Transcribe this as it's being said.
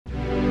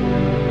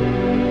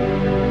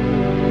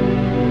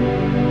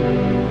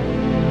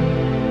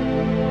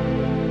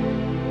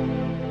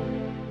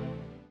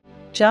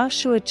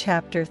Joshua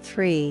chapter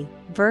 3,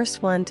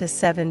 verse 1 to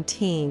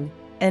 17.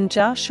 And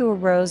Joshua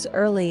rose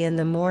early in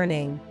the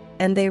morning,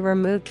 and they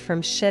removed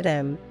from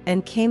Shittim,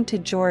 and came to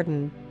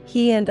Jordan,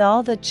 he and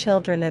all the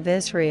children of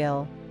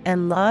Israel,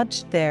 and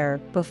lodged there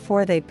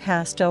before they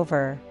passed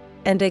over.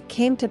 And it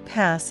came to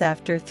pass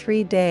after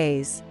 3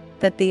 days,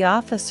 that the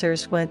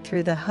officers went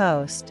through the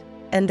host,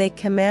 and they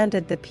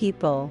commanded the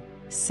people,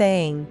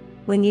 saying,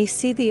 When ye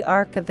see the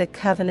ark of the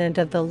covenant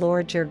of the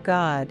Lord your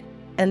God,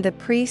 and the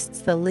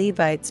priests the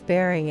Levites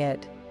bearing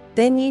it,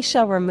 then ye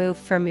shall remove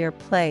from your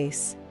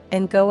place,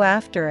 and go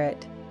after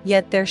it,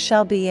 yet there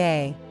shall be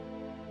a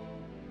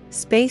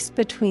space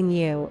between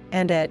you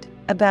and it,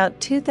 about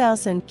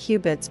 2,000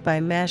 cubits by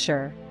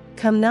measure.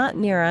 Come not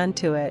near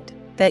unto it,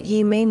 that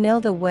ye may know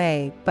the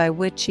way by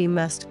which ye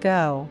must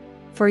go,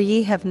 for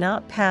ye have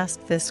not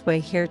passed this way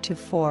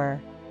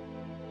heretofore.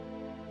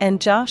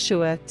 And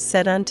Joshua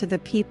said unto the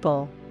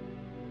people,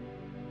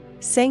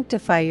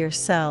 Sanctify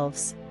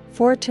yourselves,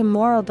 for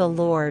tomorrow the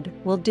Lord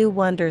will do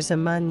wonders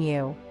among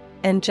you.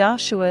 And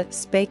Joshua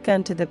spake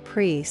unto the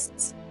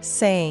priests,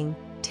 saying,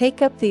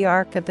 Take up the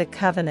ark of the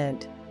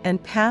covenant,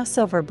 and pass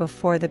over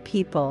before the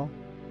people.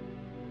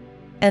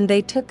 And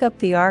they took up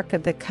the ark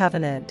of the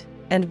covenant,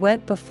 and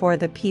went before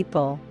the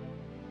people.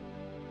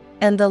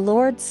 And the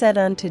Lord said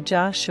unto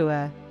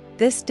Joshua,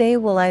 This day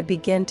will I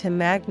begin to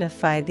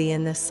magnify thee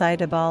in the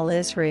sight of all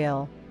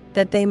Israel,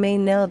 that they may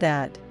know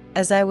that,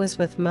 as I was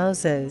with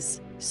Moses,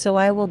 so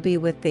I will be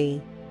with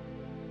thee.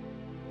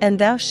 And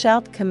thou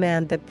shalt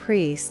command the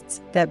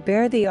priests that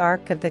bear the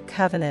ark of the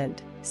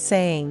covenant,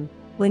 saying,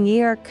 When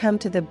ye are come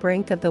to the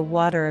brink of the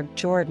water of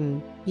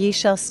Jordan, ye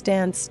shall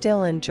stand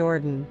still in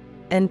Jordan.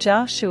 And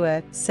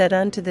Joshua said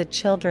unto the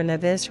children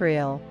of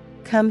Israel,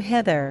 Come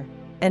hither,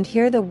 and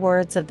hear the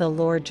words of the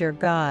Lord your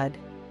God.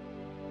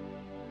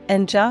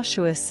 And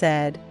Joshua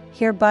said,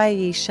 Hereby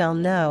ye shall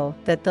know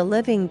that the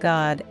living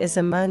God is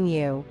among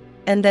you,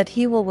 and that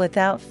he will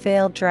without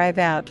fail drive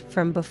out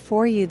from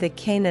before you the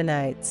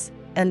Canaanites,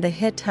 and the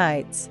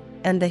Hittites,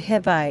 and the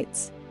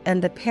Hivites,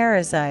 and the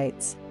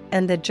Perizzites,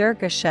 and the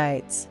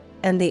Girgashites,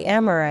 and the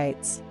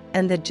Amorites,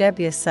 and the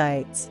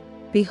Jebusites.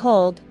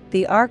 Behold,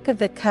 the ark of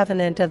the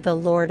covenant of the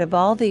Lord of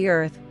all the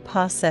earth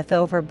passeth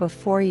over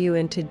before you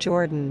into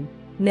Jordan.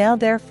 Now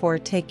therefore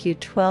take you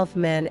 12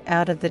 men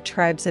out of the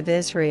tribes of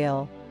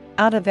Israel,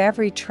 out of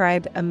every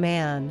tribe a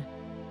man.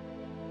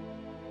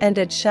 And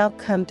it shall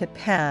come to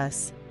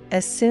pass,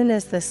 as soon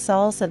as the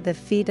soles of the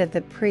feet of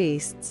the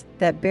priests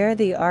that bear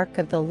the ark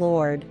of the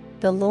Lord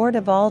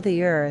of all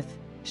the earth,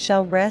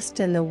 shall rest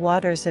in the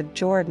waters of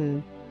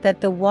Jordan,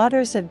 that the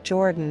waters of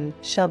Jordan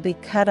shall be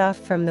cut off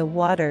from the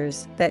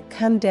waters that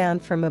come down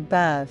from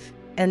above,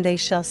 and they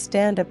shall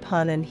stand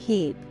upon an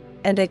heap.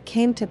 And it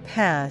came to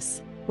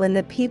pass, when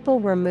the people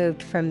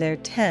removed from their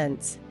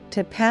tents,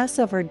 to pass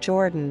over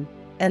Jordan,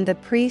 and the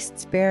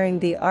priests bearing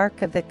the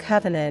ark of the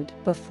covenant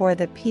before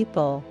the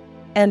people,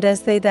 and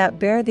as they that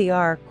bear the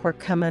ark were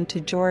come unto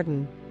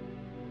Jordan.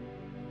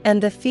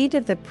 And the feet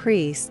of the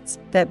priests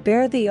that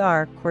bear the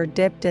ark were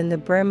dipped in the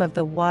brim of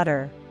the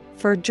water,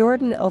 for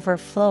Jordan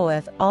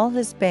overfloweth all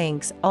his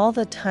banks all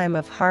the time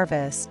of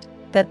harvest,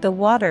 that the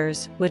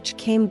waters which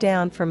came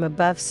down from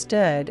above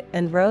stood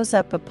and rose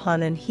up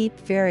upon an heap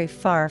very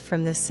far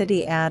from the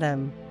city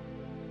Adam,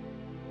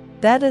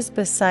 that is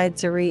beside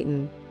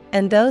Zaretan.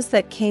 And those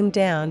that came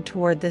down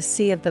toward the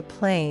sea of the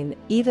plain,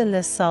 even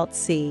the salt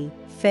sea,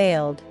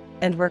 failed,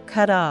 and were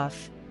cut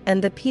off,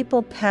 and the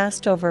people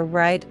passed over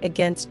right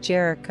against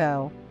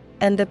Jericho.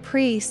 And the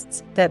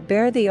priests that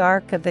bear the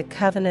ark of the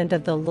covenant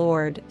of the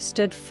Lord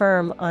stood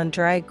firm on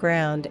dry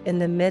ground in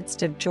the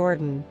midst of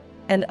Jordan,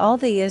 and all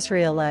the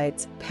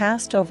Israelites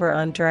passed over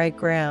on dry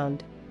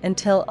ground,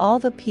 until all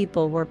the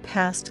people were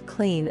passed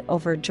clean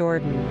over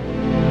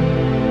Jordan.